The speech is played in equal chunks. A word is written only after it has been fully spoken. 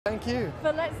Thank you.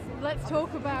 But let's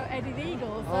talk about Eddie the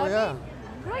Eagle. Oh, yeah.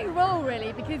 Great role,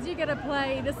 really, because you're going to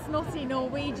play the snotty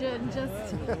Norwegian,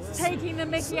 just taking the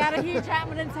mickey out of Hugh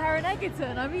Jackman and Taron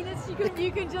Egerton. I mean,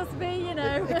 you can just be, you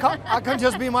know. I can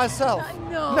just be myself.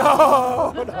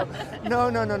 No.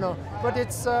 No. But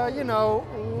it's, you know,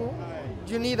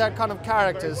 you need that kind of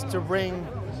characters to bring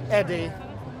Eddie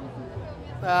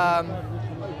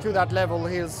to that level.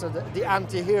 He's the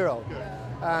anti-hero.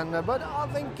 And but I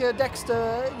think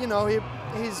Dexter, you know,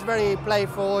 he's very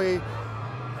playful. I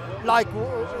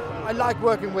like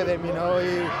working with him. You know,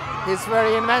 he's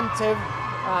very inventive,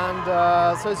 and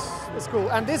so it's cool.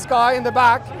 And this guy in the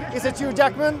back, is it Hugh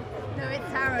Jackman? No, it's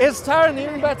Taron. It's Taron,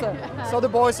 even better. So the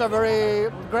boys are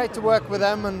very great to work with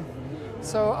them, and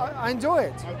so I enjoy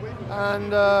it.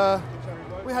 And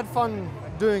we had fun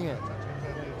doing it.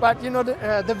 But you know,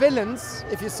 the villains,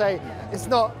 if you say, it's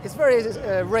very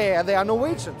rare. They are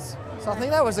Norwegians, so I think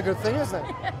that was a good thing, isn't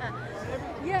it?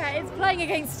 Yeah, it's playing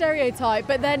against stereotype,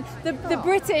 but then the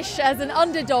British as an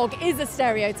underdog is a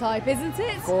stereotype, isn't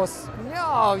it? Of course.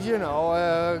 Yeah, you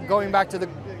know, going back to the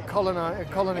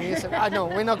colonies. I know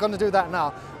we're not going to do that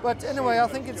now. But anyway, I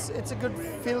think it's a good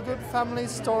feel-good family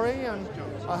story, and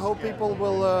I hope people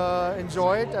will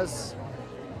enjoy it as.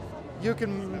 You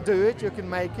can do it, you can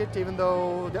make it, even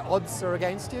though the odds are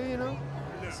against you, you know.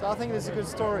 So I think it's a good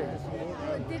story.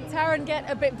 Did Taron get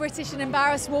a bit British and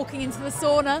embarrassed walking into the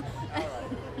sauna?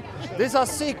 These are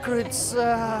secrets,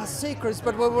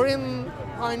 but we were in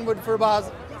Pinewood for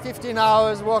about 15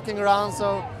 hours walking around,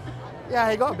 so yeah,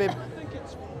 he got a bit.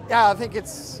 Yeah, I think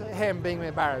it's him being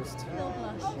embarrassed.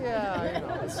 Yeah, you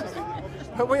know,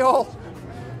 but we all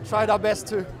tried our best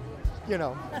to. You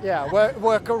know, yeah,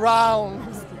 work around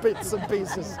bits and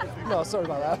pieces. No, sorry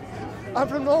about that. I'm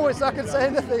from Norway, so I can say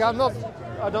anything. I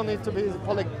don't need to be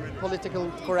political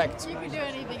correct. You can do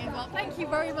anything as well. Thank you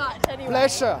very much. Anyway.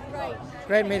 Pleasure. Great.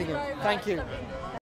 Great meeting you. Thank you.